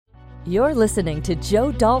You're listening to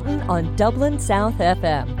Joe Dalton on Dublin South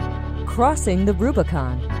FM, Crossing the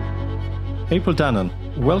Rubicon. April Dannon,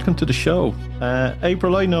 welcome to the show.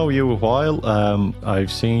 April, I know you a while.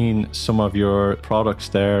 I've seen some of your products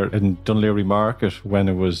there in Dún Laoghaire Market when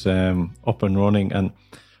it was up and running. And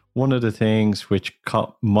one of the things which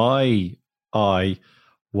caught my eye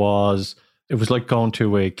was it was like going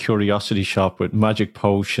to a curiosity shop with magic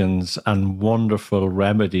potions and wonderful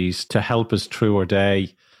remedies to help us through our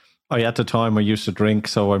day. At the time, I used to drink,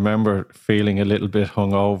 so I remember feeling a little bit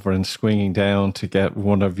hungover and swinging down to get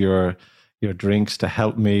one of your drinks to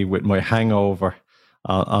help me with my hangover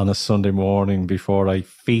on a Sunday morning before I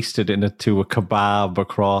feasted into a kebab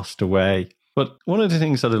across the way. But one of the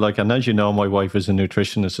things that I like, and as you know, my wife is a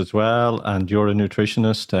nutritionist as well, and you're a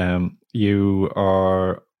nutritionist. You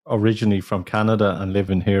are originally from Canada and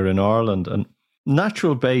living here in Ireland, and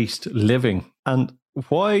natural-based living. And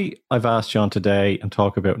why I've asked you on today and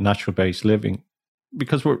talk about natural-based living,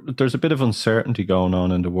 because there's a bit of uncertainty going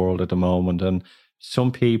on in the world at the moment, and some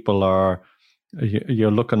people you're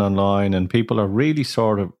looking online and people are really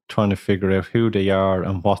sort of trying to figure out who they are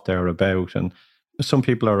and what they're about. And some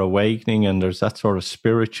people are awakening, and there's that sort of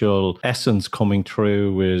spiritual essence coming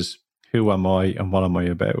through is, who am I and what am I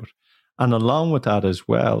about? And along with that as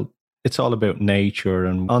well, it's all about nature.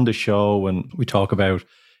 And on the show, when we talk about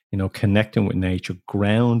connecting with nature,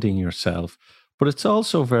 grounding yourself. But it's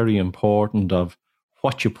also very important of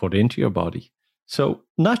what you put into your body. So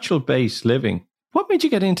natural-based living, what made you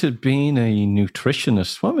get into being a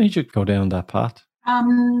nutritionist? What made you go down that path?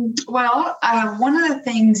 One of the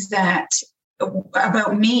things that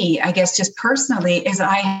about me, I guess just personally, is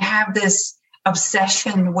I have this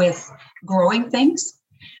obsession with growing things.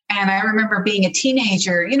 And I remember being a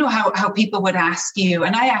teenager, how people would ask you,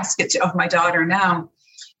 and I ask it of my daughter now,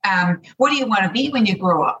 what do you want to be when you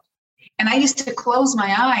grow up? And I used to close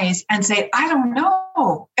my eyes and say, I don't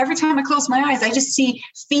know. Every time I close my eyes, I just see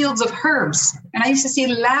fields of herbs. And I used to see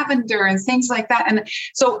lavender and things like that. And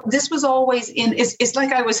so this was always it's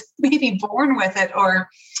like I was maybe born with it, or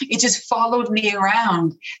it just followed me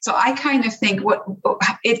around. So I kind of think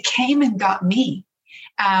it came and got me.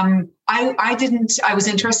 I was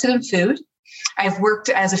interested in food. I've worked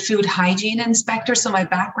as a food hygiene inspector, so my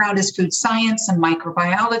background is food science and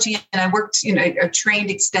microbiology, and I worked, I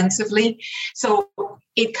trained extensively. So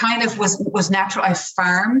it kind of was natural. I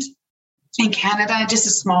farmed in Canada, just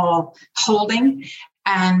a small holding,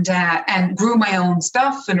 and grew my own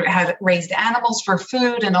stuff and had raised animals for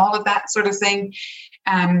food and all of that sort of thing.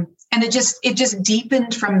 And it just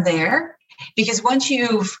deepened from there, because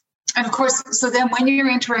and of course, so then when you're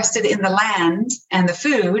interested in the land and the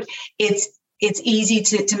food, it's easy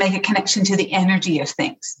to make a connection to the energy of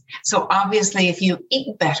things. So obviously, if you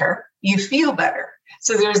eat better, you feel better.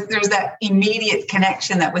 So there's that immediate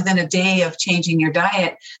connection that within a day of changing your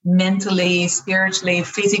diet, mentally, spiritually,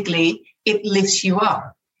 physically, it lifts you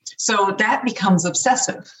up. So that becomes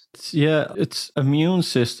obsessive. Yeah, it's immune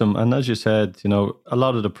system. And as you said, a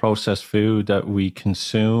lot of the processed food that we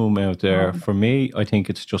consume out there, for me, I think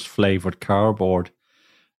it's just flavored cardboard.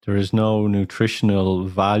 There is no nutritional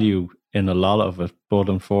value in a lot of it. But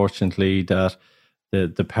unfortunately, that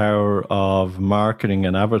the power of marketing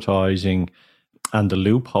and advertising and the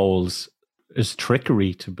loopholes is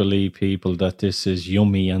trickery to believe people that this is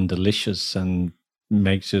yummy and delicious and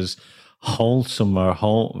makes us wholesome, or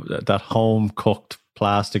home cooked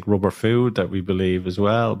plastic rubber food that we believe as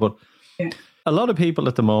well. But a lot of people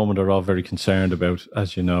at the moment are all very concerned about,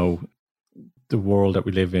 as you know, the world that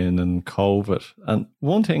we live in and COVID. And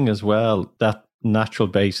one thing as well, that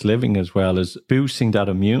natural-based living as well, is boosting that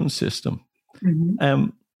immune system. Mm-hmm.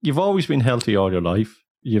 You've always been healthy all your life.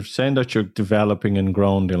 You've said that you're developing and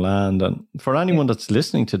growing the land. And for anyone that's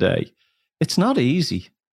listening today, it's not easy.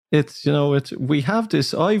 We have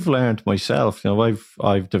this, I've learned myself,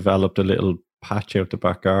 I've developed a little patch out the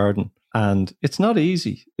back garden, and it's not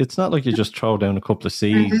easy. It's not like you just throw down a couple of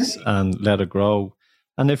seeds and let it grow.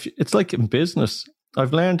 And if it's like in business,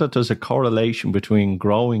 I've learned that there's a correlation between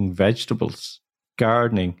growing vegetables,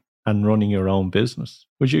 gardening, and running your own business.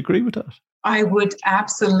 Would you agree with that? I would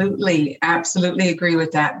absolutely agree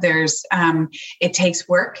with that. There's, it takes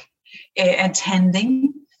work,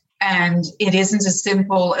 attending. And it isn't as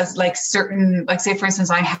simple as say, for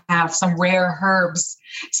instance, I have some rare herbs,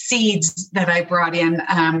 seeds that I brought in.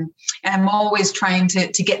 And I'm always trying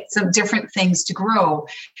to get some different things to grow.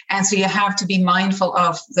 And so you have to be mindful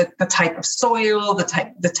of the type of soil,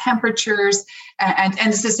 the temperatures. And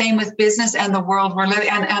it's the same with business and the world we're living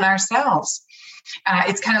and ourselves.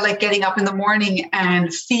 It's kind of like getting up in the morning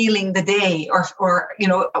and feeling the day, or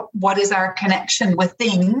what is our connection with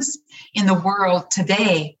things in the world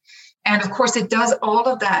today. And of course, it does all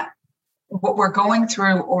of that, what we're going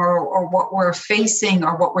through or what we're facing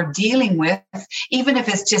or what we're dealing with, even if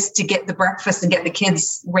it's just to get the breakfast and get the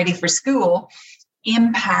kids ready for school,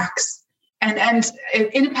 impacts. And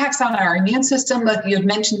it impacts on our immune system. Like you had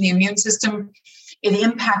mentioned, the immune system, it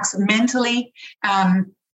impacts mentally.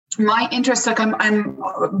 My interest, like I'm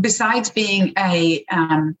besides being a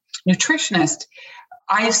nutritionist,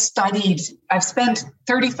 I've spent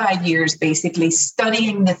 35 years basically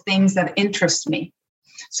studying the things that interest me.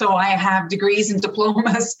 So I have degrees and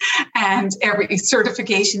diplomas and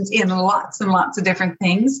certifications in lots and lots of different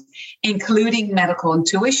things, including medical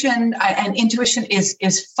intuition. And intuition is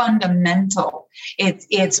fundamental.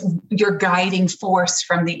 It's your guiding force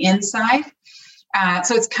from the inside.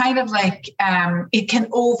 So it's kind of like it can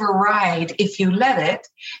override, if you let it,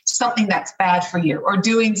 something that's bad for you or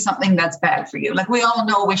doing something that's bad for you. Like we all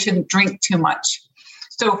know we shouldn't drink too much.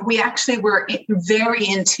 So if we actually were very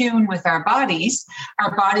in tune with our bodies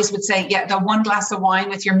would say, yeah, the one glass of wine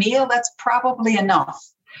with your meal, that's probably enough.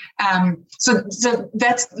 So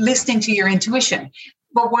that's listening to your intuition.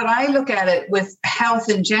 But what I look at it with health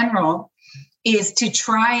in general is to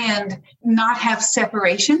try and not have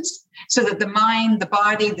separations so that the mind, the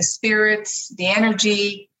body, the spirits, the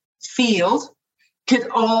energy field could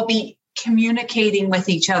all be communicating with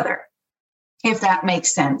each other, if that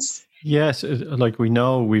makes sense. Yes, like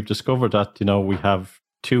we've discovered that, we have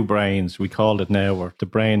two brains. We call it now, or the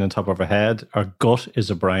brain on top of our head. Our gut is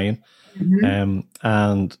a brain. Mm-hmm.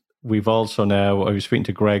 And we've also now, I was speaking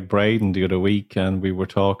to Greg Braden the other week, and we were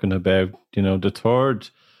talking about, the third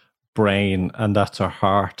brain, and that's our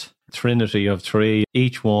heart. Trinity of three.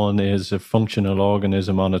 Each one is a functional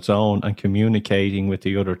organism on its own and communicating with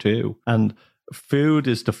the other two. And food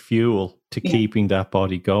is the fuel to keeping that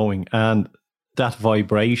body going. And that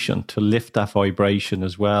vibration, to lift that vibration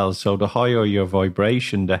as well. So the higher your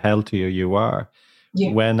vibration, the healthier you are.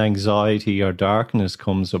 Yeah. When anxiety or darkness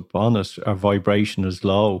comes upon us, our vibration is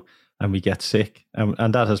low and we get sick.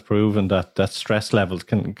 And that has proven that stress levels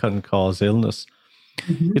can cause illness.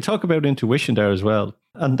 Mm-hmm. You talk about intuition there as well.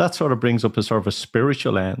 And that sort of brings up a sort of a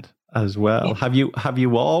spiritual end as well. Yeah. Have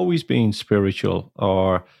you always been spiritual,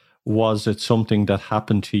 or was it something that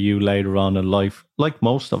happened to you later on in life, like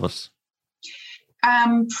most of us?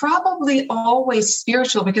 Probably always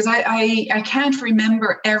spiritual, because I can't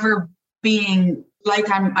remember ever being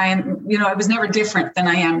like I'm, I was never different than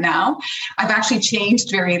I am now. I've actually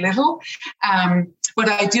changed very little. But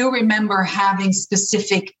I do remember having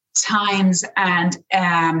specific times and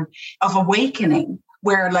of awakening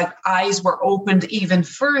where like eyes were opened even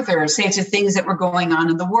further, say to things that were going on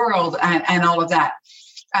in the world and all of that.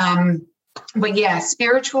 But yeah,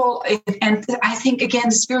 spiritual. And I think,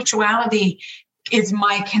 again, spirituality is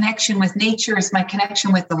my connection with nature, is my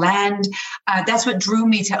connection with the land. That's what drew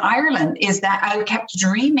me to Ireland, is that I kept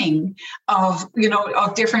dreaming of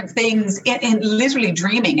different things and literally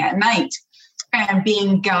dreaming at night and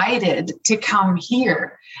being guided to come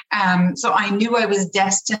here. So I knew I was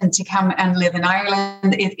destined to come and live in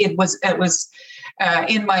Ireland. It was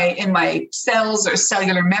in my cells or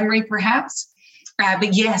cellular memory, perhaps.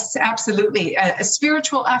 But yes, absolutely. A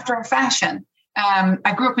spiritual after a fashion.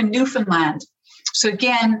 I grew up in Newfoundland. So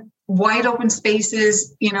again, wide open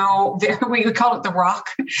spaces, we would call it the rock.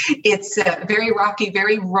 It's very rocky,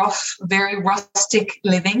 very rough, very rustic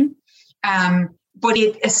living. But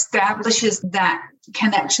it establishes that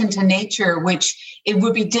connection to nature, which it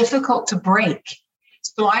would be difficult to break.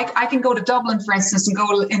 So I can go to Dublin, for instance, and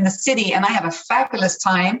go in the city, and I have a fabulous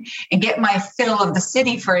time and get my fill of the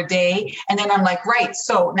city for a day. And then I'm like, right,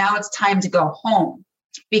 so now it's time to go home.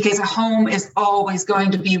 Because a home is always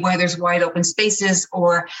going to be where there's wide open spaces,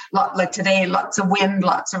 or like today, lots of wind,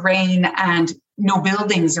 lots of rain, and no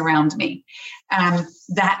buildings around me.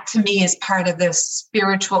 That to me is part of the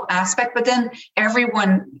spiritual aspect. But then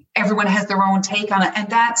everyone has their own take on it, and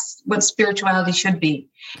that's what spirituality should be.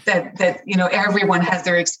 That everyone has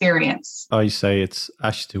their experience. I say it's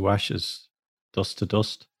ash to ashes, dust to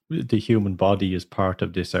dust. The human body is part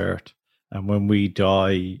of this earth. And when we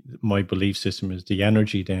die, my belief system is the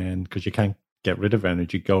energy then, because you can't get rid of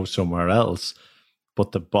energy, goes somewhere else.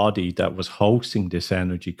 But the body that was hosting this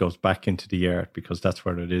energy goes back into the earth, because that's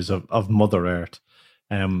where it is, of Mother Earth.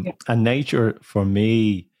 And nature, for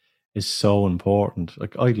me, is so important.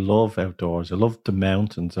 Like, I love outdoors. I love the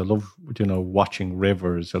mountains. I love, watching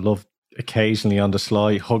rivers. I love occasionally on the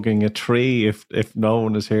sly hugging a tree if no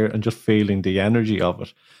one is here, and just feeling the energy of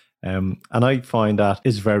it. And I find that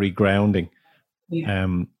is very grounding.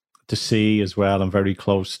 To see as well. I'm very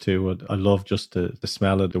close to it. I love just the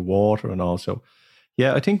smell of the water, and also,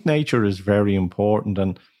 I think nature is very important.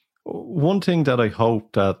 And one thing that I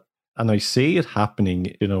hope that And I see it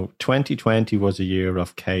happening. 2020 was a year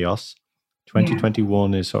of chaos.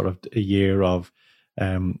 2021 is sort of a year of,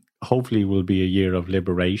 hopefully will be a year of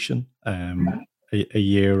liberation, a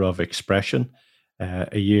year of expression,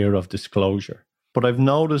 a year of disclosure. But I've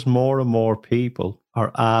noticed more and more people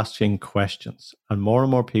are asking questions, and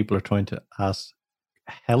more people are trying to ask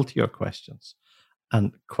healthier questions,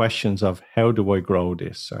 and questions of how do I grow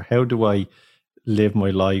this, or how do I live my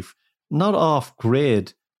life, not off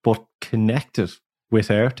grid, but connected with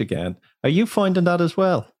Earth again. Are you finding that as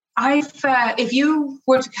well? If you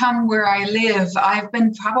were to come where I live, I've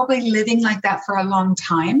been probably living like that for a long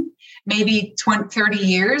time, maybe 20, 30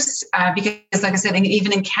 years, because like I said,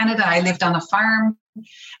 even in Canada, I lived on a farm.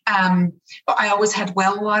 I always had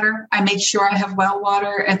well water. I make sure I have well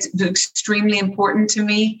water. It's extremely important to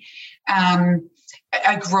me.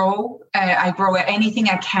 I grow anything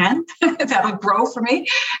I can that'll grow for me.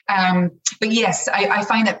 But yes, I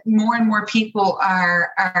find that more and more people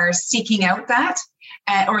are seeking out that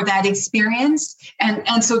or that experience.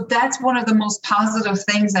 And so that's one of the most positive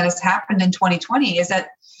things that has happened in 2020 is that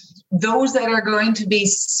those that are going to be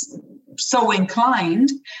so inclined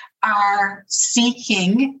are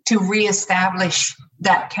seeking to reestablish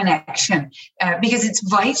that connection because it's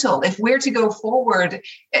vital. If we're to go forward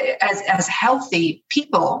as healthy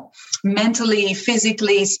people, mentally,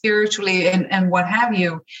 physically, spiritually, and what have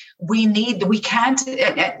you, we can't.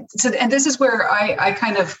 And this is where I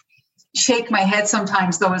kind of shake my head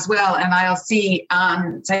sometimes though as well. And I'll see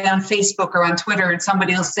say on Facebook or on Twitter, and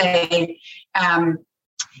somebody will say,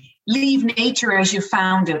 leave nature as you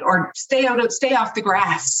found it, or stay off the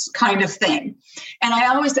grass kind of thing. And I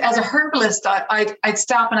always, as a herbalist, I'd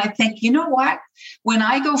stop and I think, you know what? When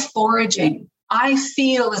I go foraging, I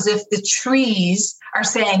feel as if the trees are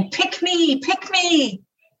saying, pick me, pick me.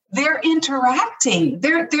 They're interacting.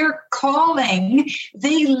 They're calling.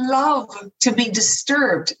 They love to be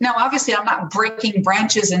disturbed. Now, obviously, I'm not breaking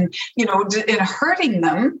branches and hurting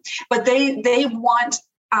them, but they want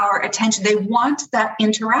our attention. They want that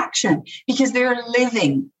interaction because they're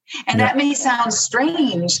living. And that may sound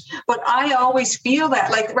strange, but I always feel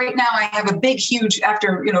that. Like right now, I have a big, huge,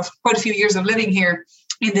 after quite a few years of living here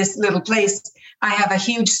in this little place, I have a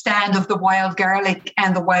huge stand of the wild garlic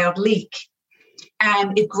and the wild leek.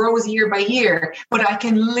 And it grows year by year, but I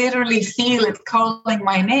can literally feel it calling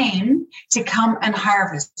my name to come and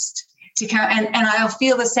harvest. And I'll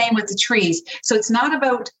feel the same with the trees. So it's not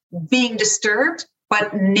about being disturbed,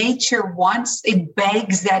 but nature it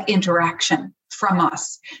begs that interaction from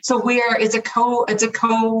us. So it's a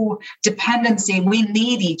co-dependency. We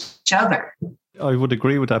need each other. I would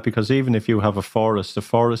agree with that, because even if you have a forest, the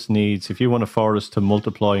forest needs, if you want a forest to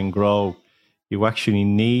multiply and grow, you actually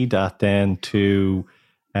need that then to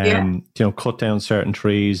cut down certain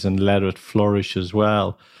trees and let it flourish as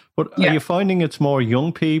well. But are you finding it's more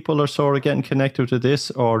young people are sort of getting connected to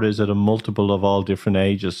this, or is it a multiple of all different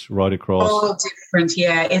ages right across? All different,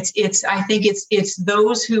 yeah. It's I think it's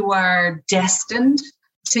those who are destined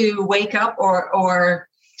to wake up, or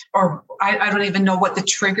I don't even know what the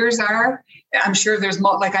triggers are. I'm sure there's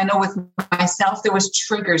more. Like I know with myself, there was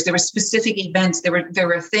triggers. There were specific events. There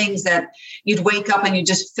were things that you'd wake up and you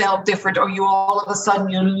just felt different, or you all of a sudden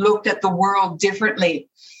you looked at the world differently.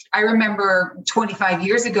 I remember 25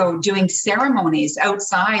 years ago doing ceremonies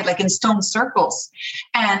outside, like in stone circles,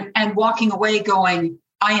 and walking away going,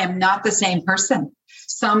 I am not the same person.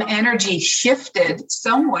 Some energy shifted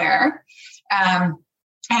somewhere.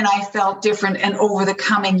 And I felt different, and over the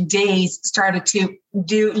coming days started to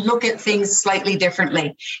look at things slightly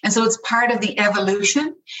differently. And so it's part of the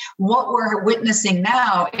evolution. What we're witnessing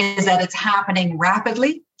now is that it's happening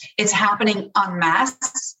rapidly. It's happening en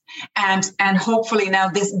masse. And hopefully now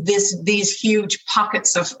these huge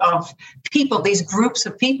pockets of people, these groups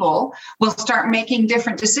of people will start making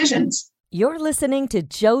different decisions. You're listening to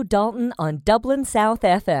Joe Dalton on Dublin South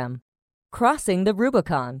FM, Crossing the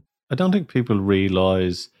Rubicon. I don't think people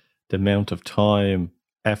realise the amount of time,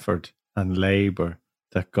 effort and labour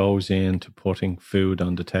that goes into putting food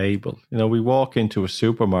on the table. We walk into a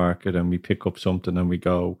supermarket and we pick up something and we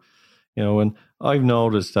go, and I've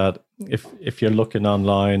noticed that if you're looking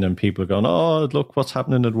online and people are going, oh, look what's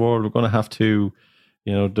happening in the world, we're going to have to,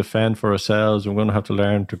 defend for ourselves. We're going to have to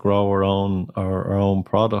learn to grow our own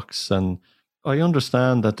products. And I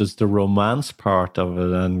understand that there's the romance part of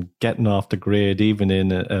it and getting off the grid, even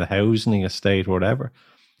in a housing estate or whatever.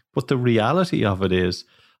 But the reality of it is,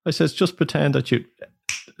 I says, just pretend that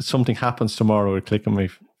something happens tomorrow with a click of my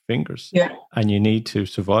fingers, and you need to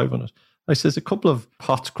survive on it. I says, a couple of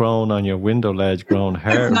pots grown on your window ledge, grown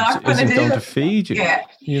herbs, isn't going to feed you. Yeah.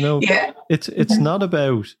 You know, it's not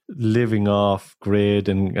about living off grid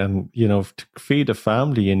and, you know, to feed a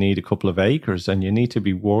family, you need a couple of acres and you need to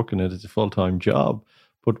be working it as a full-time job.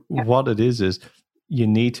 But what it is you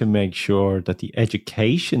need to make sure that the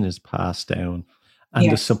education is passed down and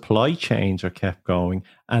the supply chains are kept going,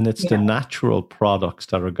 and it's the natural products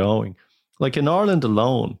that are going. Like in Ireland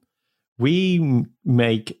alone, we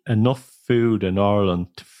make enough food in Ireland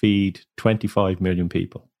to feed 25 million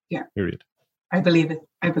people. Yeah. Period. I believe it.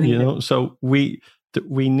 You know, so we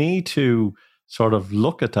need to sort of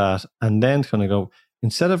look at that and then kind of go,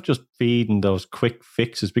 instead of just feeding those quick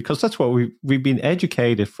fixes, because that's what we've been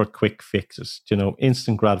educated for, quick fixes, you know,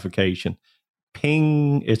 instant gratification.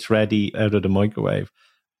 Ping, it's ready out of the microwave.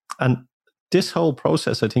 And this whole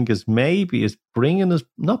process, I think, is bringing us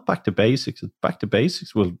not back to basics. Back to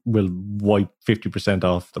basics will wipe 50%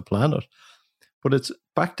 off the planet. But it's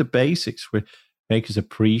back to basics which make us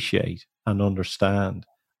appreciate and understand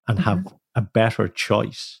and have a better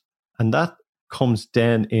choice. And that comes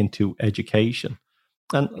then into education.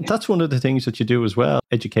 And that's one of the things that you do as well,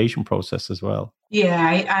 education process as well.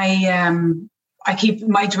 Yeah,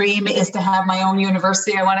 my dream is to have my own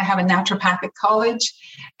university. I want to have a naturopathic college,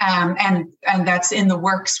 and that's in the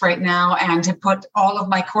works right now. And to put all of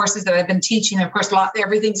my courses that I've been teaching, of course,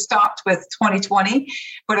 everything stopped with 2020,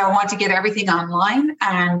 but I want to get everything online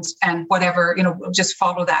and whatever, you know, just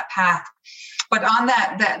follow that path. But on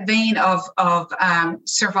that vein of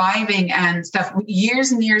surviving and stuff,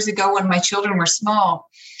 years and years ago when my children were small,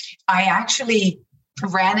 I actually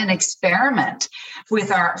ran an experiment with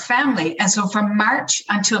our family. And so from March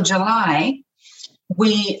until July,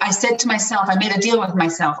 I said to myself, I made a deal with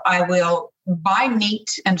myself, I will buy meat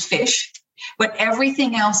and fish, but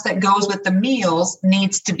everything else that goes with the meals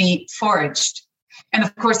needs to be foraged. And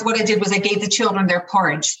of course, what I did was I gave the children their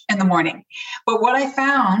porridge in the morning. But what I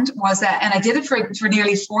found was that, and I did it for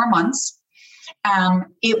nearly 4 months,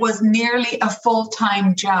 it was nearly a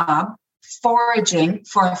full-time job foraging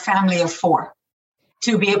for a family of 4.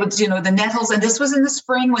 To be able to, you know, the nettles, and this was in the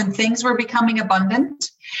spring when things were becoming abundant,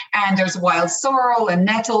 and there's wild sorrel and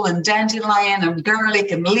nettle and dandelion and garlic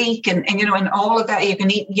and leek and you know, and all of that. You can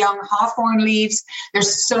eat young hawthorn leaves.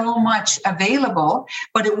 There's so much available,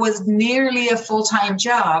 but it was nearly a full-time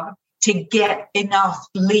job to get enough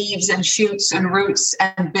leaves and shoots and roots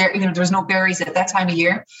and you know, there was no berries at that time of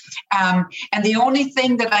year. And the only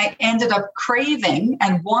thing that I ended up craving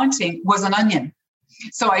and wanting was an onion.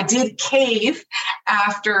 So I did cave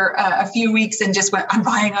after a few weeks and just went, I'm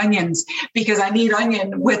buying onions because I need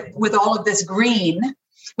onion with all of this green.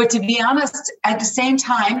 But to be honest, at the same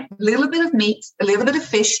time, a little bit of meat, a little bit of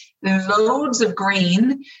fish, loads of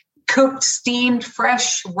green, cooked, steamed,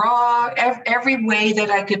 fresh, raw, every way that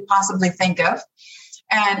I could possibly think of.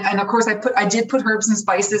 And of course, I did put herbs and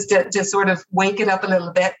spices to sort of wake it up a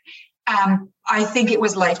little bit. I think it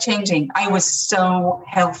was life-changing. I was so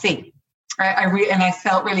healthy. And I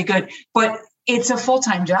felt really good, but it's a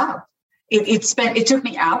full-time job. It took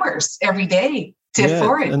me hours every day to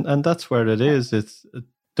forage. And that's where it is. It's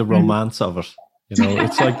the romance of it. You know,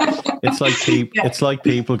 it's like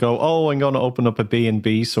people go, oh, I'm going to open up a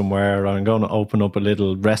B&B somewhere, or I'm going to open up a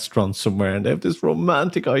little restaurant somewhere, and they have this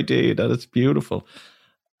romantic idea that it's beautiful.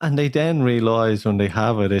 And they then realize when they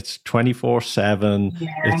have it, it's 24/7. Yeah.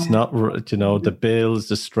 It's not, you know, the bills,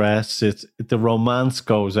 the stress, the romance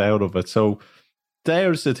goes out of it. So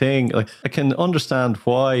there's the thing. Like, I can understand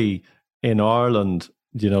why in Ireland,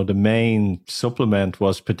 you know, the main supplement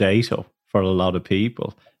was potato for a lot of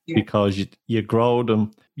people, because you grow them,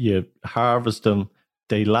 you harvest them,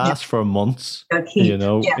 they last for months. You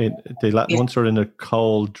know, once they're in a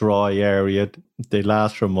cold, dry area, they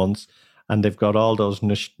last for months. And they've got all those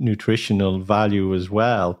nutritional value as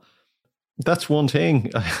well. That's one thing.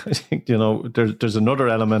 I think, you know, there's another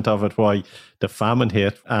element of it why the famine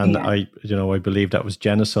hit, and I believe that was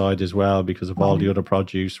genocide as well, because of all the other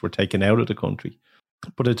produce were taken out of the country.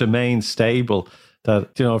 But it remains stable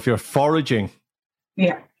that, you know, if you're foraging,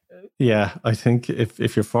 I think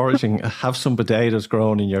if you're foraging, have some potatoes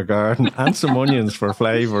grown in your garden and some onions for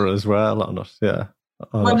flavor as well on it. Yeah.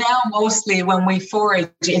 Well, now mostly when we forage,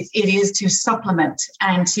 it is to supplement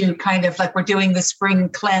and to kind of like we're doing the spring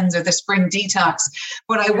cleanse or the spring detox.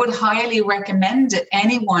 But I would highly recommend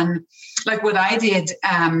anyone, like what I did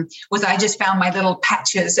was I just found my little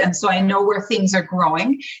patches. And so I know where things are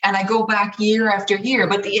growing and I go back year after year.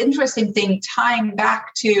 But the interesting thing, tying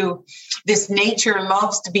back to this nature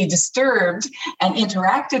loves to be disturbed and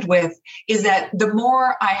interacted with, is that the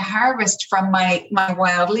more I harvest from my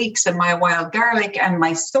wild leeks and my wild garlic and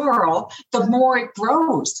my sorrel, the more it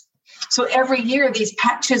grows. So every year these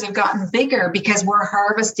patches have gotten bigger because we're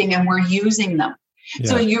harvesting and we're using them. Yeah.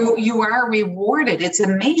 So you are rewarded. It's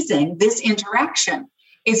amazing. This interaction.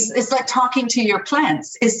 It's like talking to your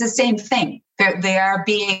plants. It's the same thing. They are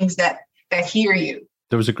beings that hear you.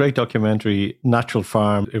 There was a great documentary, Natural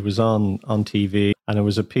Farm. It was on TV, and it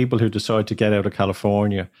was a people who decided to get out of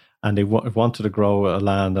California, and they wanted to grow a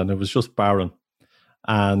land, and it was just barren.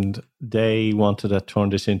 And they wanted to turn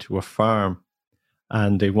this into a farm,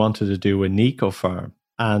 and they wanted to do an eco farm.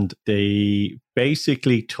 And they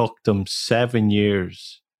basically took them 7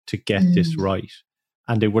 years to get this right.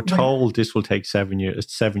 And they were told this will take 7 years,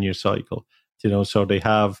 it's a 7-year cycle. So they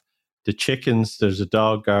have the chickens, there's a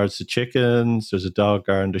dog guards the chickens, there's a dog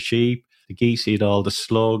guarding the sheep, the geese eat all the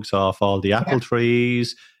slugs off all the apple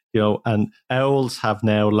trees, and owls have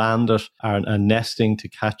now landed and nesting to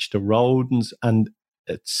catch the rodents. And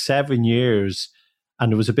it's 7 years,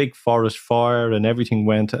 and there was a big forest fire and everything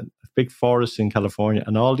went, a big forest in California,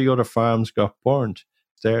 and all the other farms got burnt.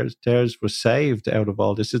 Theirs was saved out of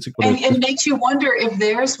all this. It makes you wonder if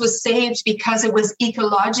theirs was saved because it was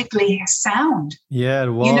ecologically sound. Yeah, it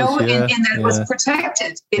was. In that it was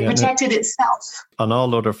protected. It protected itself. On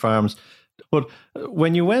all other farms. But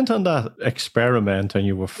when you went on that experiment and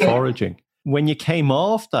you were foraging, when you came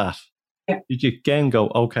off that, did you again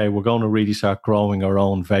go, okay, we're going to really start growing our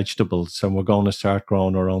own vegetables and we're going to start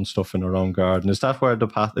growing our own stuff in our own garden? Is that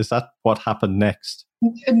what happened next?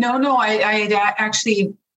 No, I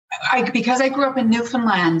actually, because I grew up in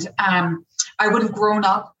Newfoundland, I would have grown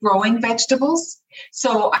up growing vegetables.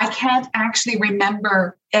 So I can't actually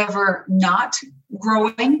remember ever not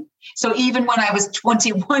growing. So even when I was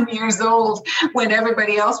 21 years old, when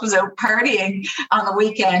everybody else was out partying on the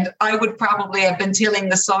weekend, I would probably have been tilling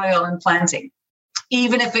the soil and planting.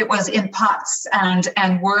 Even if it was in pots and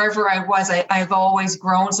wherever I was, I've always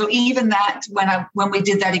grown. So even that, when we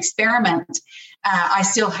did that experiment, I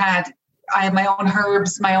had my own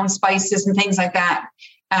herbs, my own spices and things like that.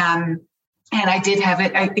 And I did have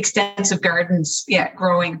extensive gardens,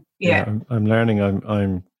 growing. Yeah. I'm learning.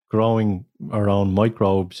 I'm growing our own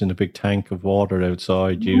microbes in a big tank of water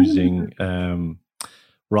outside using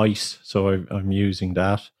rice. So I'm using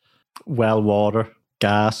that. Well water,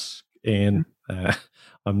 gas in.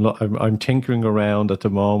 I'm tinkering around at the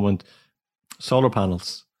moment. Solar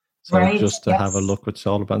panels. So just to have a look with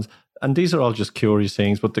solar panels. And these are all just curious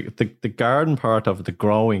things, but the garden part of it, the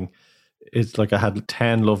growing, it's like I had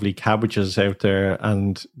 10 lovely cabbages out there,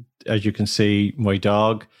 and as you can see, my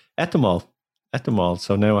dog ate them all.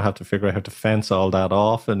 So now I have to figure out how to fence all that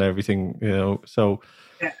off and everything, So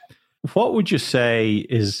what would you say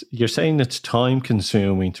you're saying it's time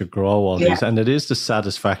consuming to grow all these, and it is the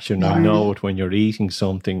satisfaction. I know it when you're eating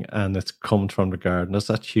something and it's come from the garden. That's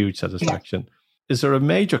that huge satisfaction. Yeah. Is there a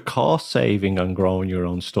major cost saving on growing your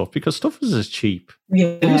own stuff? Because stuff is cheap.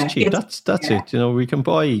 Yeah, it is cheap. That's it. We can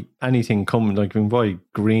buy anything coming. Like we can buy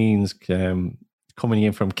greens coming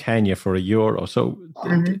in from Kenya for €1. So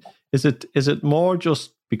is it more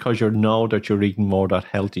just because you know that you're eating more of that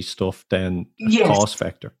healthy stuff than cost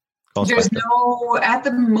factor? At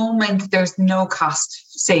the moment, there's no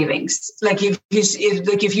cost savings. Like if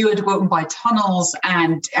you had to go out and buy tunnels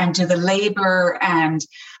and do the labor and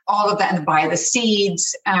all of that and buy the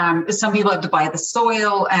seeds, some people have to buy the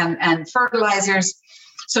soil and fertilizers.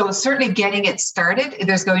 So certainly getting it started,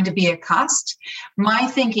 there's going to be a cost. My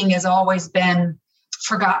thinking has always been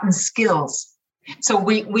forgotten skills. So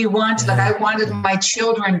I wanted my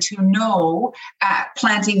children to know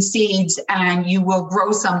planting seeds, and you will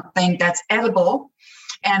grow something that's edible.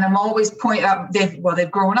 And I'm always pointing out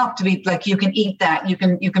they've grown up to be like, you can eat that, you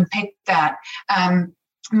can pick that.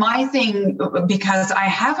 My thing, because I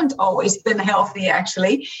haven't always been healthy,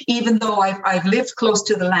 actually, even though I've lived close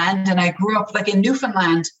to the land and I grew up like in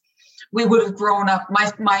Newfoundland, we would have grown up.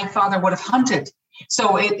 My father would have hunted.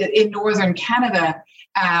 So in northern Canada,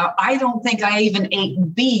 I don't think I even ate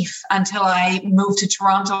beef until I moved to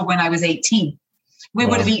Toronto when I was 18. We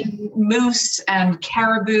would have eaten moose and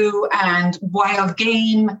caribou, and wild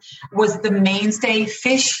game was the mainstay.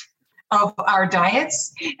 Fish of our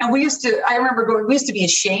diets. And we used to be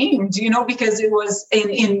ashamed, because it was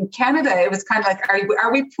in Canada, it was kind of like,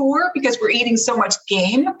 are we poor because we're eating so much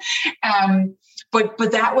game? But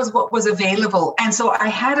that was what was available. And so I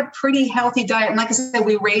had a pretty healthy diet. And like I said,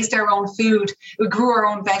 we raised our own food. We grew our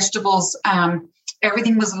own vegetables.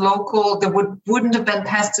 Everything was local. There wouldn't have been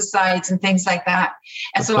pesticides and things like that.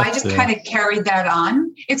 And so I just kind of carried that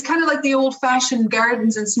on. It's kind of like the old-fashioned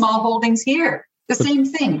gardens and small holdings here. The same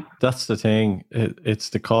thing. That's the thing. It's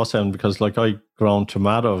the cost end, because like I grown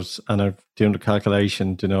tomatoes and I'm doing the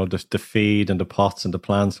calculation, the feed and the pots and the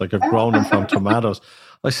plants, like I've grown them from tomatoes.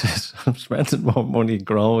 I said, I'm spending more money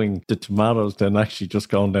growing the tomatoes than actually just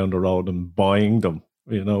going down the road and buying them,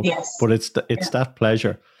 Yes. But it's that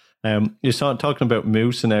pleasure. You started talking about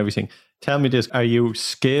moose and everything. Tell me this, are you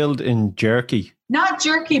skilled in jerky? Not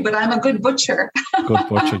jerky, but I'm a good butcher. Good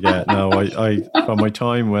butcher, yeah. No, I from my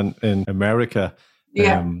time when in America,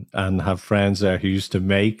 and have friends there who used to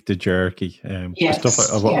make the jerky.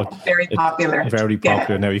 Very popular. Very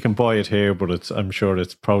popular. Now you can buy it here, but I'm sure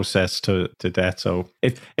it's processed to death. So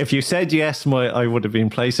if you said yes, I would have been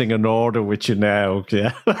placing an order with you now.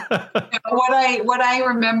 Yeah. What I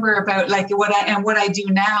remember about what I do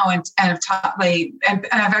now, and I've taught and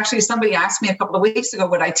I've actually, somebody asked me a couple of weeks ago,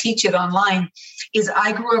 would I teach it online? Is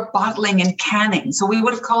I grew up bottling and canning, so we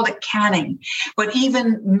would have called it canning. But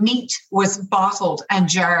even meat was bottled and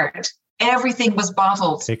jarred. Everything was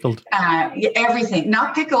bottled, pickled. Everything,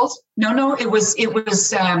 not pickled. No, it was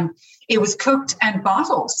cooked and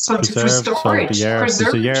bottled, so for storage, rotted. Yeah,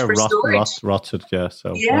 so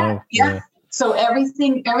So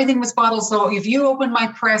everything was bottled. So if you open my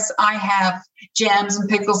press, I have jams and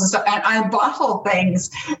pickles and stuff, and I bottle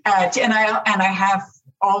things, and I have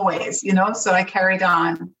always, so I carried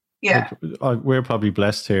on. Yeah, we're probably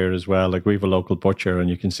blessed here as well. Like we have a local butcher,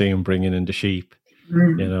 and you can see him bringing in the sheep.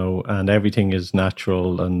 And everything is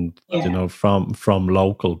natural and from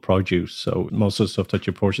local produce. So most of the stuff that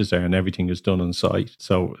you purchase there, and everything is done on site.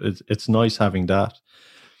 So it's nice having that.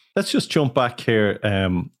 Let's just jump back here.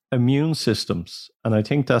 Immune systems, and I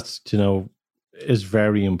think that's is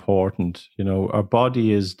very important. Our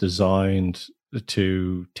body is designed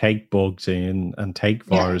to take bugs in and take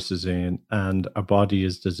viruses in, and our body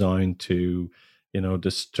is designed to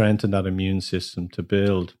to strengthen that immune system, to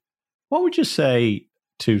build. What would you say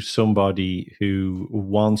to somebody who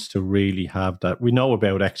wants to really have that? We know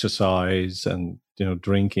about exercise and,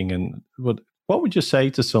 drinking, and what would you say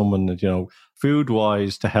to someone that,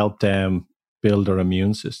 food-wise, to help them build their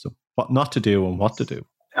immune system? What not to do and what to do?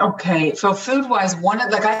 Okay. So food-wise,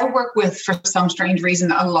 I work with, for some strange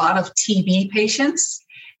reason, a lot of TB patients.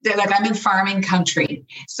 I'm in farming country.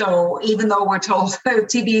 So even though we're told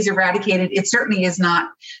TB is eradicated, it certainly is not.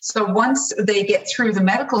 So once they get through the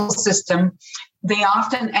medical system, they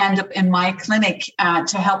often end up in my clinic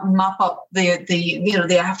to help mop up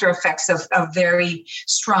the after effects of very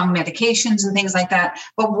strong medications and things like that.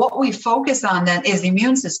 But what we focus on then is the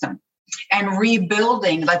immune system and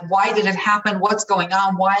rebuilding. Like, why did it happen? What's going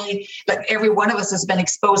on? Why? Like, every one of us has been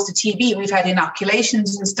exposed to TB. We've had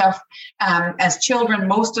inoculations and stuff as children,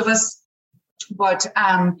 most of us. But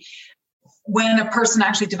when a person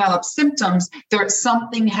actually develops symptoms,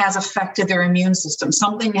 something has affected their immune system.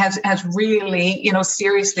 Something has really,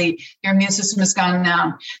 seriously, their immune system has gone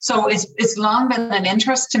down. So it's long been an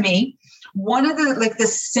interest to me. One of the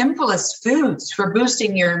simplest foods for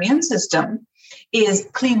boosting your immune system is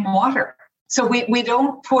clean water. So we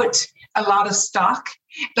don't put a lot of stock.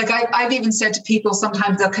 Like I've even said to people,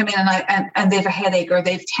 sometimes they'll come in and they have a headache or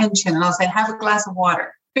they have tension, and I'll say, have a glass of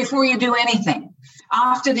water before you do anything.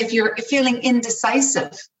 Often, if you're feeling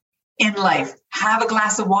indecisive in life, have a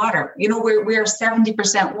glass of water. We're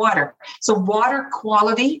 70% water. So water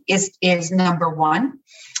quality is number one,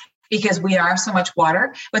 because we are so much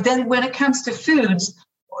water. But then when it comes to foods,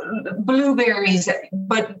 blueberries,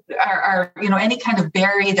 but are any kind of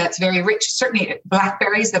berry that's very rich, certainly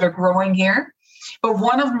blackberries that are growing here. But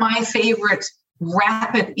one of my favorite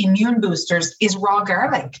rapid immune boosters is raw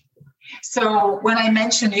garlic. So when I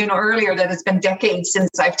mentioned, earlier that it's been decades since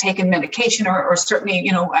I've taken medication or certainly,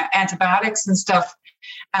 antibiotics and stuff,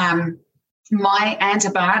 my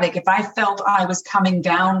antibiotic, if I felt I was coming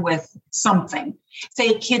down with something, say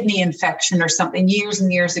a kidney infection or something years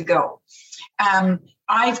and years ago,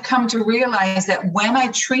 I've come to realize that when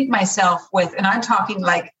I treat myself with, and I'm talking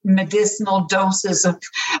like medicinal doses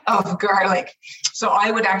of garlic, so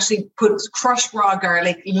I would actually crush raw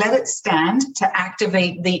garlic, let it stand to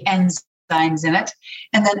activate the enzymes in it,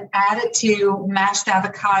 and then add it to mashed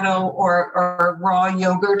avocado or raw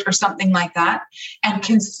yogurt or something like that, and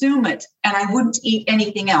consume it. And I wouldn't eat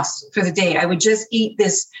anything else for the day. I would just eat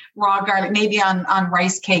this raw garlic, maybe on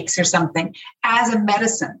rice cakes or something, as a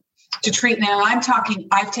medicine to treat. Now I'm talking,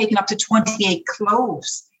 I've taken up to 28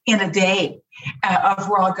 cloves in a day of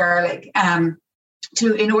raw garlic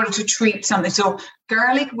in order to treat something. So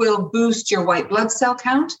garlic will boost your white blood cell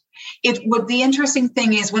count. The interesting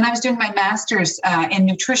thing is, when I was doing my master's in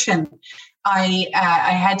nutrition, I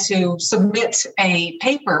had to submit a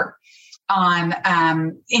paper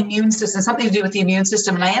on immune system, something to do with the immune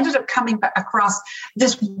system. And I ended up coming across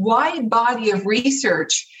this wide body of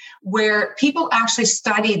research where people actually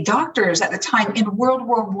studied doctors at the time in World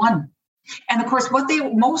War I. And of course,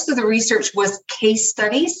 most of the research was case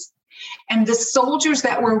studies, and the soldiers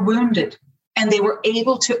that were wounded and they were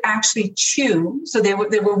able to actually chew. So they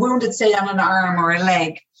were wounded, say, on an arm or a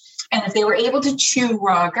leg. And if they were able to chew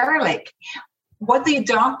raw garlic, what the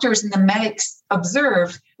doctors and the medics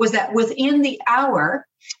observed was that within the hour,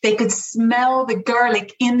 they could smell the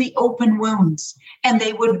garlic in the open wounds, and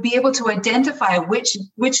they would be able to identify which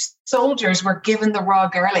soldiers were given the raw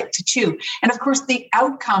garlic to chew. And of course, the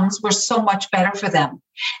outcomes were so much better for them.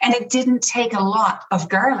 And it didn't take a lot of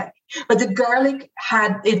garlic, but the garlic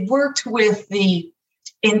it worked with the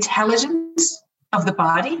intelligence of the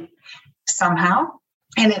body somehow,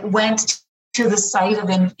 and it went to the site of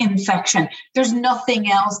infection. There's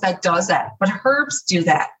nothing else that does that, but herbs do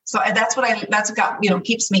that. So that's what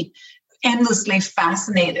keeps me endlessly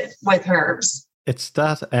fascinated with herbs. It's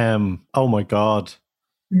that, oh my God.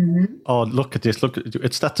 Mm-hmm. Oh, look at this.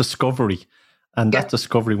 It's that discovery. And that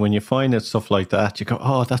discovery, when you find it, stuff like that, you go,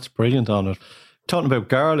 oh, that's brilliant on it. Talking about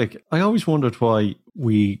garlic, I always wondered why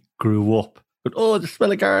we grew up. But, oh, the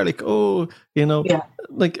smell of garlic,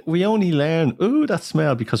 like we only learn, that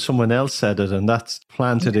smell because someone else said it, and that's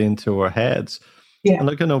planted into our heads. Yeah. And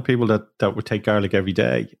like I know people that would take garlic every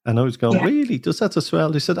day, and I was going, really, does that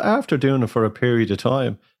smell? They said after doing it for a period of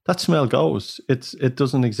time, that smell goes. It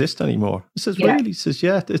doesn't exist anymore. He says, really? He says,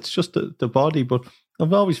 yeah, it's just the body. But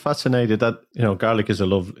I'm always fascinated that, garlic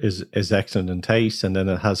is excellent in taste, and then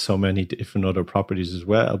it has so many different other properties as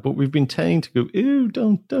well. But we've been trained to go, ew,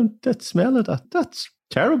 don't that smell of that. That's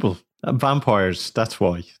terrible. And vampires, that's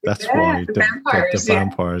why. That's why the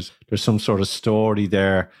vampires. There's some sort of story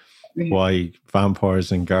there why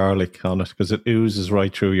vampires and garlic on it, because it oozes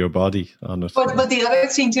right through your body on it. But the other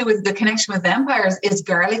thing too with the connection with vampires is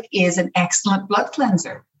garlic is an excellent blood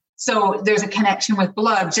cleanser. So there's a connection with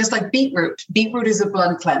blood, just like beetroot. Beetroot is a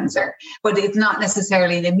blood cleanser, but it's not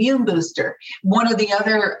necessarily an immune booster. One of the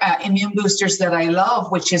other immune boosters that I love,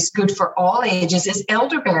 which is good for all ages, is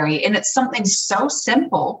elderberry. And it's something so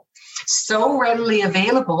simple, so readily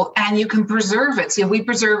available, and you can preserve it. So we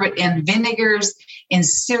preserve it in vinegars, in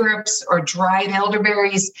syrups, or dried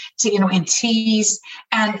elderberries, in teas.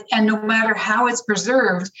 And no matter how it's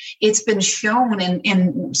preserved, it's been shown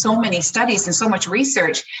in so many studies and so much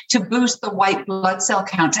research to boost the white blood cell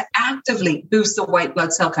count, to actively boost the white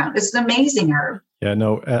blood cell count. It's an amazing herb. Yeah,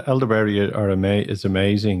 no, elderberry is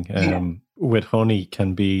amazing. With honey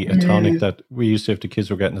can be a tonic that we used to, if the kids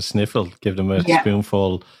were getting a sniffle, give them a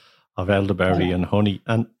spoonful of elderberry and honey,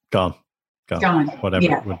 and gone.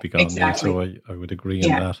 Whatever would be gone. Exactly. Yeah, so I would agree on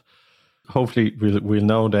that. Hopefully we'll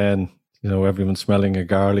know then, everyone's smelling a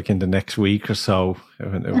garlic in the next week or so. Oh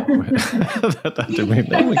my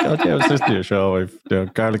God, I was listening to your show.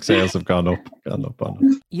 Garlic sales have gone up on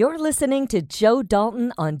it. You're listening to Joe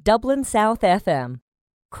Dalton on Dublin South FM,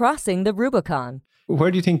 Crossing the Rubicon. Where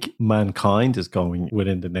do you think mankind is going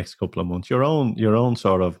within the next couple of months? Your own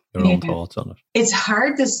thoughts on it. It's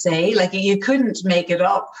hard to say. Like, you couldn't make it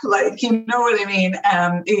up. Like, you know what I mean?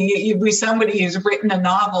 You'd be somebody who's written a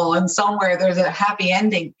novel and somewhere there's a happy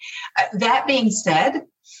ending. That being said,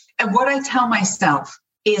 what I tell myself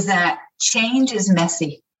is that change is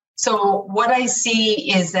messy. So what I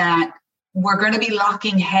see is that we're going to be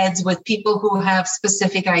locking heads with people who have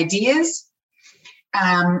specific ideas,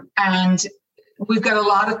 and we've got a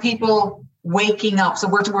lot of people waking up. So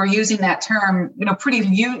we're using that term, pretty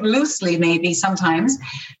loosely maybe sometimes,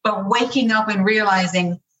 but waking up and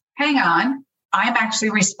realizing, hang on, I'm actually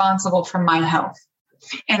responsible for my health.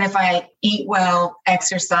 And if I eat well,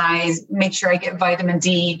 exercise, make sure I get vitamin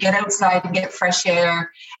D, get outside and get fresh air.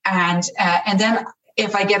 And then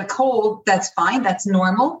if I get a cold, that's fine. That's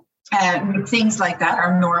normal. Things like that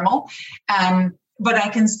are normal. But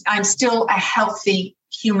I'm still a healthy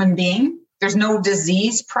human being. There's no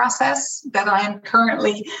disease process that I am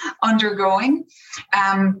currently undergoing.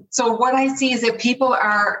 So what I see is that people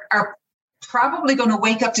are probably going to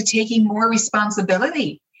wake up to taking more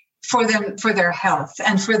responsibility for their health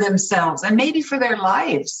and for themselves, and maybe for their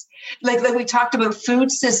lives. Like we talked about food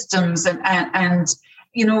systems and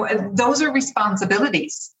those are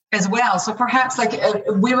responsibilities as well. So perhaps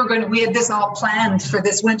we had this all planned for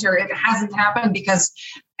this winter. It hasn't happened because,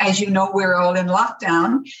 as you know, we're all in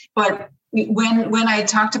lockdown. But when I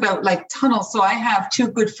talked about like tunnels, so I have two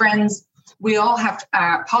good friends. We all have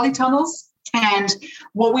polytunnels. And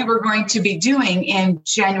what we were going to be doing in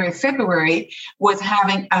January, February was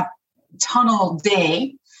having a tunnel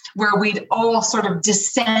day where we'd all sort of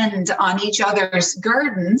descend on each other's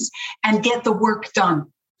gardens and get the work done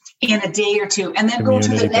in a day or two, and then go to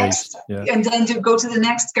the next, and then to go to the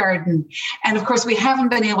next garden. And of course, we haven't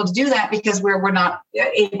been able to do that because we're not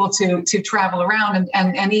able to travel around,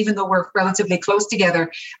 and even though we're relatively close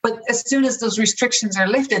together. But as soon as those restrictions are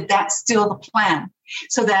lifted, that's still the plan.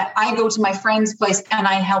 So that I go to my friend's place and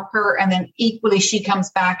I help her, and then equally she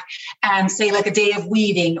comes back and say like a day of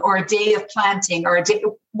weeding or a day of planting or a day,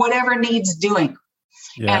 whatever needs doing.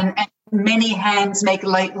 And many hands make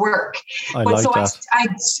light work.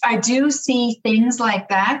 I do see things like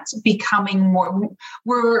that becoming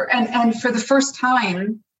more. And for the first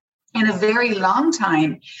time in a very long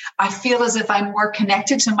time, I feel as if I'm more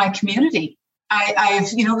connected to my community. I've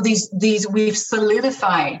we've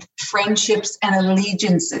solidified friendships and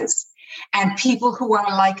allegiances, and people who are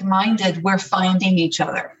like-minded, we're finding each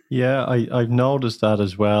other. Yeah, I've noticed that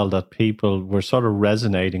as well, that people were sort of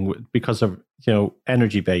resonating with, because of,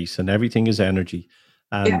 energy base, and everything is energy.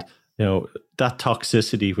 And, that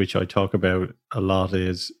toxicity, which I talk about a lot,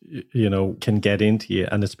 is, can get into you,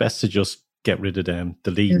 and it's best to just get rid of them,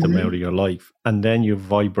 delete them out of your life. And then you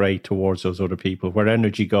vibrate towards those other people. Where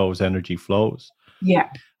energy goes, energy flows. Yeah.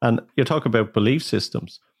 And you talk about belief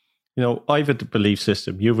systems. I've a belief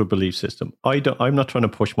system, you have a belief system. I'm not trying to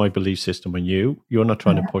push my belief system on you. You're not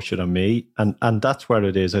trying to push it on me. And that's where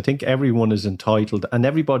it is. I think everyone is entitled, and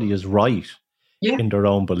everybody is right in their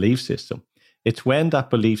own belief system. It's when that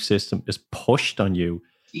belief system is pushed on you,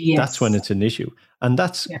 that's when it's an issue. And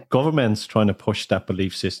that's governments trying to push that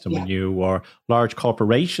belief system on you, or large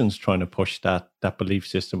corporations trying to push that belief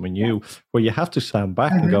system on you, where you have to stand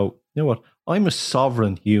back and go, you know what, I'm a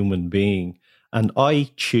sovereign human being. And I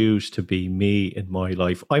choose to be me in my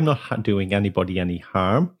life. I'm not doing anybody any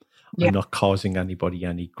harm. I'm not causing anybody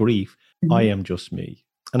any grief. I am just me.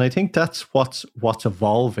 And I think that's what's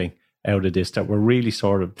evolving out of this, that we're really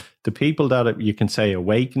sort of, the people that you can say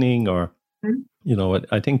awakening, or,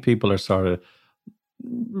 I think people are sort of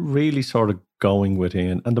really sort of going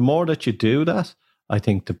within. And the more that you do that, I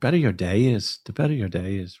think the better your day is. The better your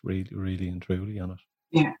day is, really, really and truly on it.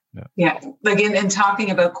 Yeah. Like in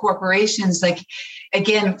talking about corporations, like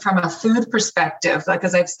again, from a food perspective, like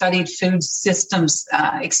as I've studied food systems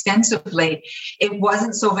extensively, it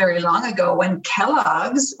wasn't so very long ago when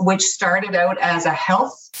Kellogg's, which started out as a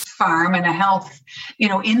health farm and a health,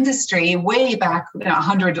 industry way back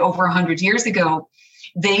over 100 years ago,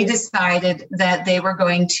 they decided that they were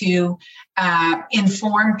going to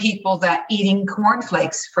inform people that eating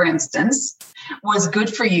cornflakes, for instance, was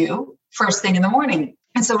good for you first thing in the morning.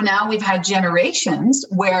 And so now we've had generations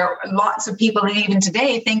where lots of people, and even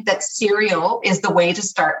today, think that cereal is the way to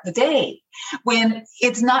start the day, when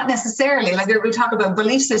it's not necessarily. Like we talk about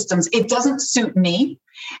belief systems, it doesn't suit me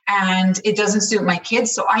and it doesn't suit my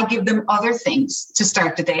kids. So I give them other things to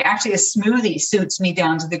start the day. Actually, a smoothie suits me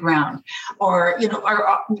down to the ground, but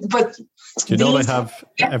do you know what I have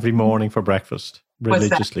every morning for breakfast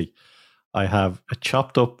religiously? I have a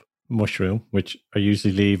chopped up mushroom, which I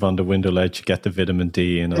usually leave on the window ledge to get the vitamin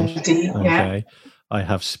D in it. Okay. I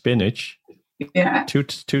have spinach,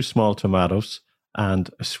 two small tomatoes, and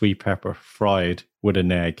a sweet pepper fried with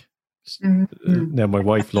an egg. Then my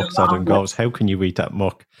wife looks at it and goes, "How can you eat that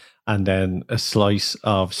muck?" And then a slice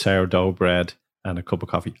of sourdough bread and a cup of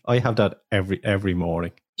coffee. I have that every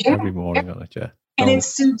morning. Every morning on it, And it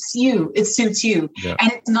suits you. It suits you. Yeah.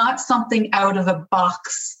 And it's not something out of a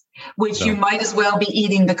box, which you might as well be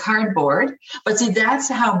eating the cardboard. But see, that's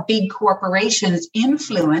how big corporations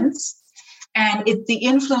influence. And the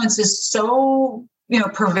influence is so,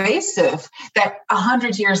 pervasive that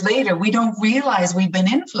 100 years later, we don't realize we've been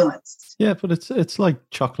influenced. Yeah, but it's like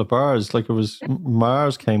chocolate bars. Like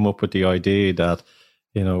Mars came up with the idea that,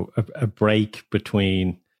 a break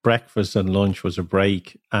between breakfast and lunch was a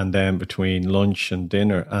break, and then between lunch and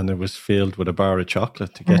dinner, and it was filled with a bar of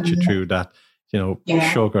chocolate to get you through that,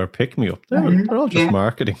 sugar pick-me-up. They're all just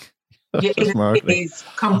marketing. Just marketing. It is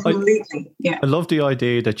completely. I love the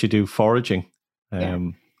idea that you do foraging.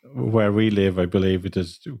 Where we live, I believe it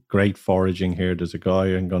is great foraging here. There's a guy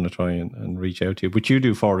I'm going to try and reach out to, but you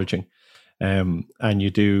do foraging, and you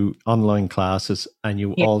do online classes, and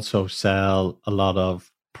you also sell a lot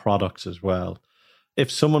of products as well. If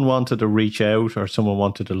someone wanted to reach out, or someone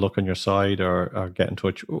wanted to look on your site or get in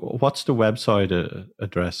touch, what's the website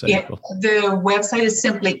address, April? The website is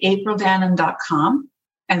simply aprildannon.com,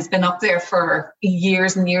 and it's been up there for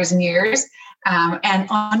years and years and years. And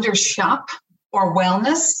under shop or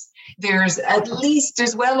wellness, there's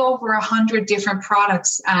well over 100 different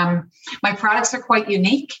products. My products are quite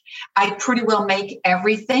unique. I pretty well make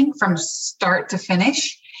everything from start to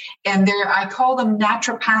finish. and I call them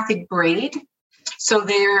naturopathic grade. So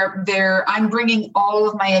I'm bringing all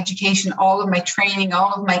of my education, all of my training,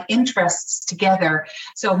 all of my interests together.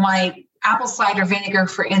 So my apple cider vinegar,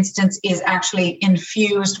 for instance, is actually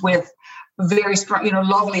infused with very strong,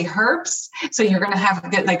 lovely herbs. So you're going to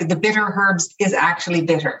have the bitter herbs is actually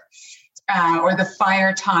bitter. Or the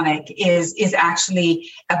fire tonic is actually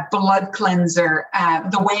a blood cleanser,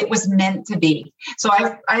 the way it was meant to be. So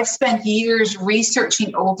I've spent years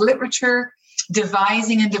researching old literature,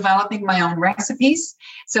 devising and developing my own recipes.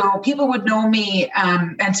 So people would know me,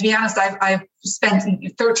 and to be honest, I've spent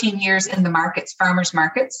 13 years in the markets, farmers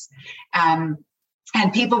markets, and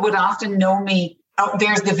people would often know me. Oh,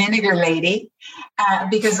 there's the vinegar lady,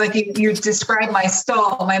 because like you described my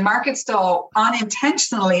stall, my market stall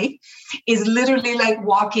unintentionally is literally like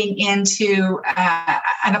walking into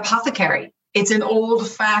an apothecary. It's an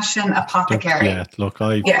old-fashioned apothecary. Yeah, look,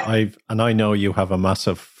 and I know you have a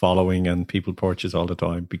massive following and people purchase all the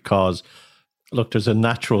time because, look, there's a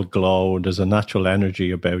natural glow, there's a natural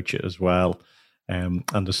energy about you as well, and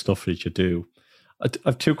the stuff that you do. I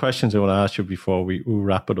have two questions I want to ask you before we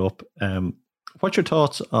wrap it up. What's your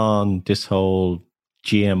thoughts on this whole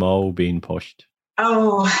GMO being pushed?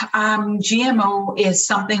 GMO is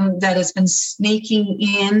something that has been sneaking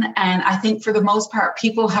in. And I think for the most part,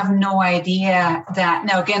 people have no idea that.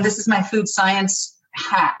 Now, again, this is my food science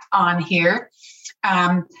hat on here.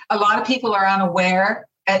 A lot of people are unaware,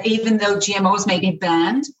 even though GMOs may be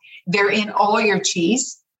banned, they're in all your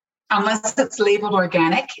cheese, unless it's labeled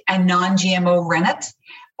organic and non-GMO rennet.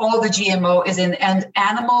 All the GMO is in, and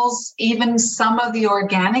animals, even some of the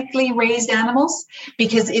organically raised animals,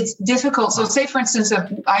 because it's difficult. So say, for instance,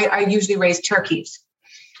 I usually raise turkeys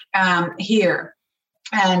here,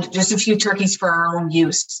 and just a few turkeys for our own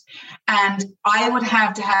use. And I would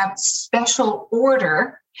have to have special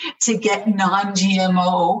order to get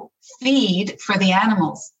non-GMO feed for the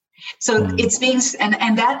animals. So it's being,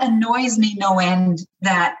 and that annoys me no end,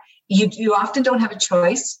 that you often don't have a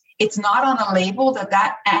choice. It's not on a label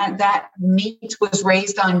that meat was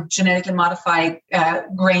raised on genetically modified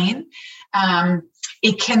grain.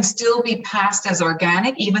 It can still be passed as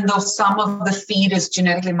organic, even though some of the feed is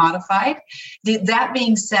genetically modified. That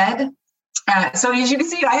being said, so as you can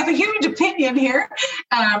see, I have a huge opinion here.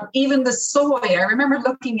 Even the soy, I remember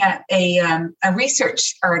looking at a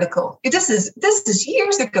research article. This is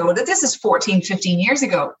years ago. This is 14, 15 years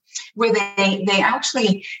ago, where they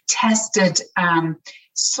actually tested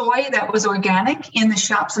soy that was organic in the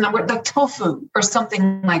shops, and like tofu or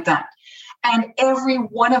something like that. And every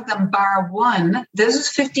one of them, bar one, this was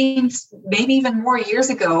 15, maybe even more years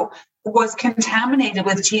ago, was contaminated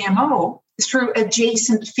with GMO through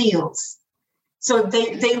adjacent fields. So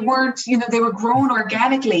they weren't, they were grown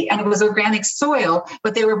organically, and it was organic soil,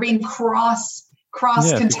 but they were being cross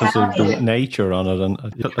contaminated. Because of the nature on it. And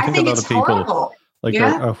I think a lot of people, horrible. Like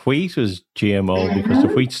our wheat was GMO because the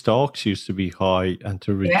wheat stalks used to be high, and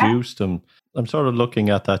to reduce them, I'm sort of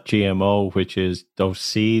looking at that GMO, which is those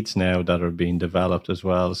seeds now that are being developed as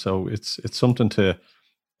well. So it's something to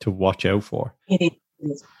watch out for. It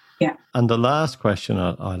is, yeah. And the last question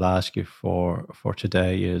I'll ask you for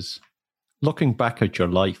today is, looking back at your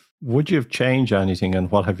life, would you have changed anything,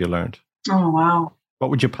 and what have you learned? Oh, wow.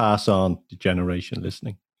 What would you pass on to generation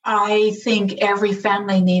listening? I think every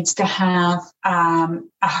family needs to have a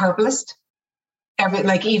herbalist.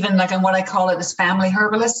 Even what I call it is family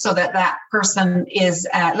herbalist, so that person is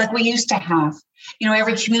like we used to have.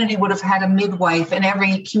 Every community would have had a midwife, and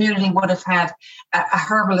every community would have had a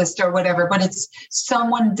herbalist or whatever. But it's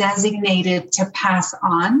someone designated to pass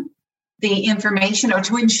on the information or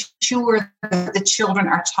to ensure that the children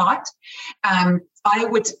are taught. I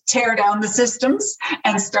would tear down the systems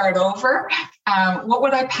and start over. What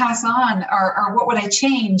would I pass on, or what would I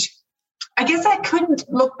change? I guess I couldn't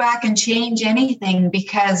look back and change anything,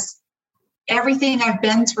 because everything I've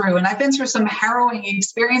been through, and I've been through some harrowing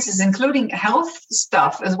experiences, including health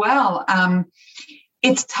stuff as well.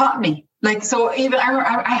 It's taught me. So even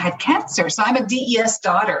I had cancer, so I'm a DES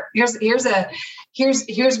daughter. Here's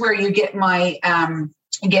where you get my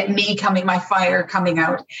my fire coming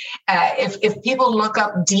out. If people look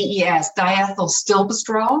up DES,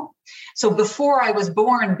 diethylstilbestrol. So before I was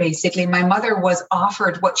born, basically, my mother was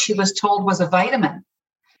offered what she was told was a vitamin,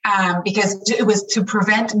 because it was to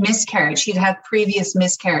prevent miscarriage. She'd had previous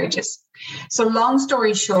miscarriages. So long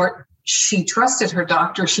story short, she trusted her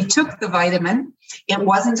doctor. She took the vitamin. It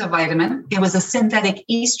wasn't a vitamin. It was a synthetic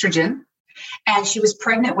estrogen. And she was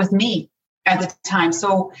pregnant with me at the time.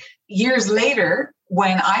 So years later,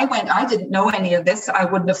 when I didn't know any of this. I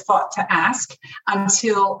wouldn't have thought to ask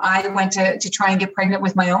until I went to try and get pregnant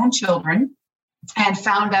with my own children. and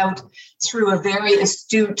found out through a very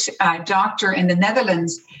astute doctor in the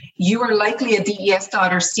Netherlands, you are likely a DES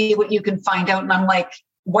daughter, see what you can find out. And I'm like,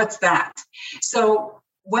 what's that? So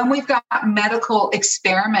when we've got medical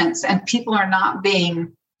experiments and people are not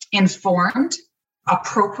being informed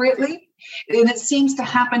appropriately, and it seems to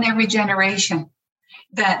happen every generation,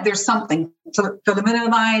 that there's something,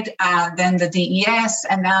 thalidomide, then the DES,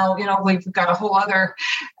 and now, we've got a whole other,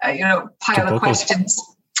 pile of questions.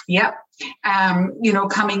 Yep.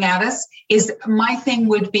 Coming at us. Is my thing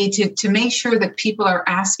would be to make sure that people are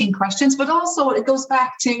asking questions, but also it goes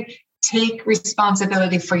back to take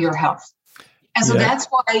responsibility for your health. And so that's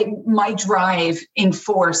why my drive in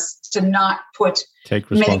force to not put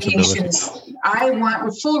medications. I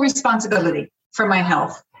want full responsibility for my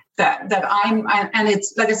health. And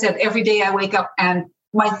it's like I said, every day I wake up and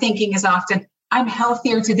my thinking is often, I'm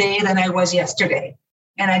healthier today than I was yesterday.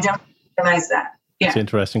 And I don't realize that. Yeah. It's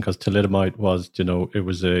interesting because thalidomide was, it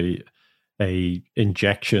was a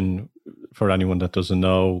injection, for anyone that doesn't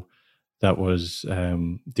know, that was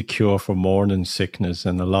the cure for morning sickness.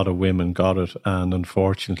 And a lot of women got it. And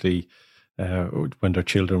unfortunately, when their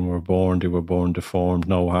children were born, they were born deformed,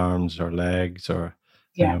 no arms or legs or...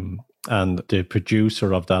 And the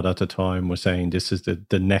producer of that at the time was saying this is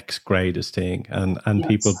the next greatest thing, and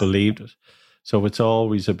people believed it. So it's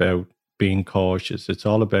always about being cautious. It's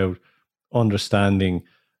all about understanding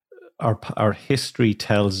our history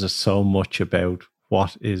tells us so much about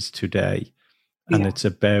what is today, and it's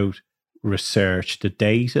about research. The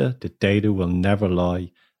data will never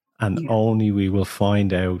lie, and only we will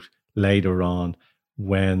find out later on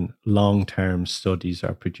when long-term studies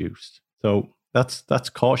are produced. So that's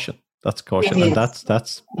caution. That's caution, and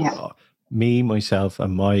that's me, myself,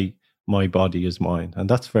 and my body is mine, and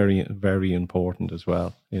that's very, very important as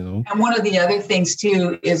well. And one of the other things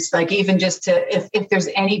too is like, even just to if there's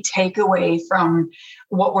any takeaway from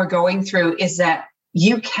what we're going through, is that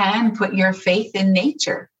you can put your faith in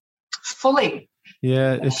nature fully.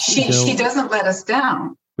 Yeah, she doesn't let us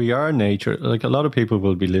down. We are nature. Like, a lot of people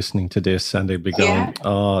will be listening to this and they'll be going,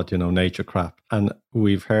 nature crap. And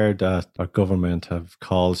we've heard that our government have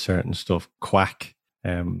called certain stuff quack,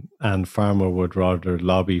 and farmer would rather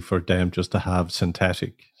lobby for them just to have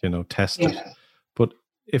synthetic, tested. Yeah. But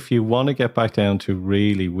if you want to get back down to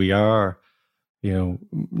really, we are,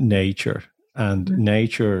 nature, and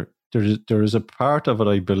nature, there is a part of it,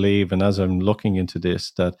 I believe, and as I'm looking into this,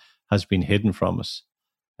 that has been hidden from us,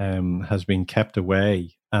 has been kept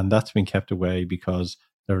away. And that's been kept away because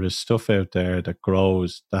there is stuff out there that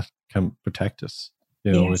grows that can protect us.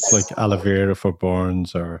 It's like aloe vera for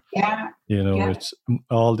burns, or, it's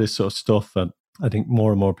all this sort of stuff that I think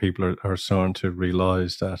more and more people are starting to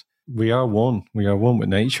realize that we are one. We are one with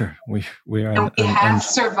nature. We are. And we have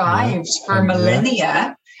survived for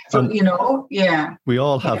millennia. We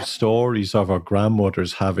all have stories of our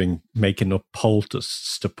grandmothers making up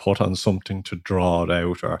poultices to put on something to draw it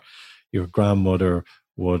out, or your grandmother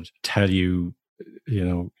would tell you,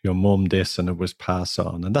 your mum this, and it was passed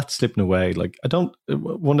on, and that's slipping away. Like,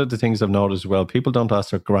 one of the things I've noticed as well, people don't ask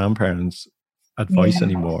their grandparents advice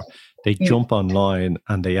anymore. They jump online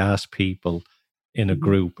and they ask people in a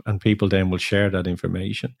group, and people then will share that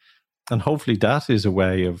information. And hopefully that is a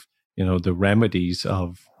way of, the remedies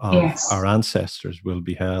of our ancestors will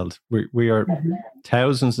be held. We are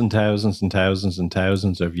thousands and thousands and thousands and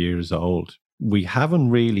thousands of years old. We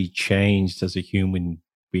haven't really changed as a human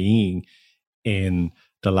being in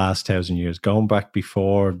the last 1,000 years. Going back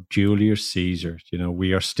before Julius Caesar,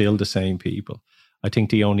 we are still the same people. I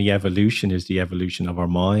think the only evolution is the evolution of our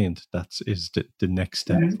mind. That is the next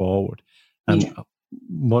step forward. And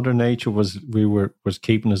Mother Nature was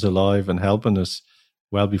keeping us alive and helping us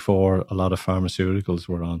well before a lot of pharmaceuticals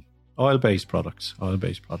were on. Oil-based products.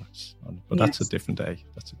 But that's a different day.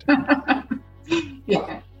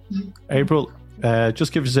 April,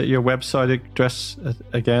 just give us your website address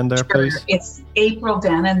again there, please. It's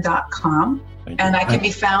aprildannon.com. And I can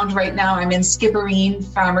be found right now. I'm in Skibbereen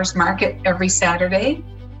Farmers Market every Saturday.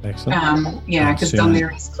 Excellent. Because Dún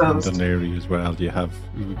Laoghaire is closed. Dún Laoghaire as well.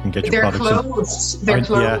 We can get your They're products. Closed. They're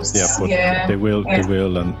closed. They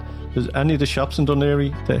will. And does any of the shops in Dún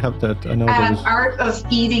Laoghaire, they have that? I know Art of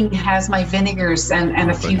Eating has my vinegars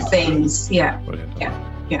and a few things. Yeah. Brilliant.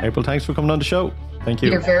 Yeah. April, thanks for coming on the show. Thank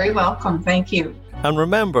you. You're very welcome. Thank you. And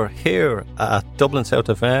remember, here at Dublin South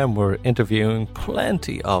FM, we're interviewing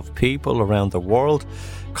plenty of people around the world,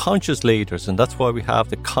 conscious leaders, and that's why we have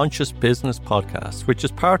the Conscious Business Podcast, which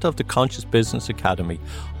is part of the Conscious Business Academy,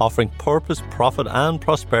 offering purpose, profit and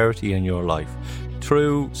prosperity in your life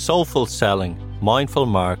through soulful selling, mindful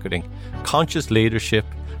marketing, conscious leadership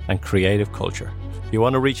and creative culture. If you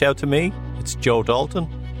want to reach out to me, it's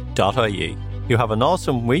joedalton.ie. You have an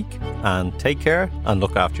awesome week and take care and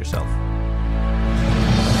look after yourself.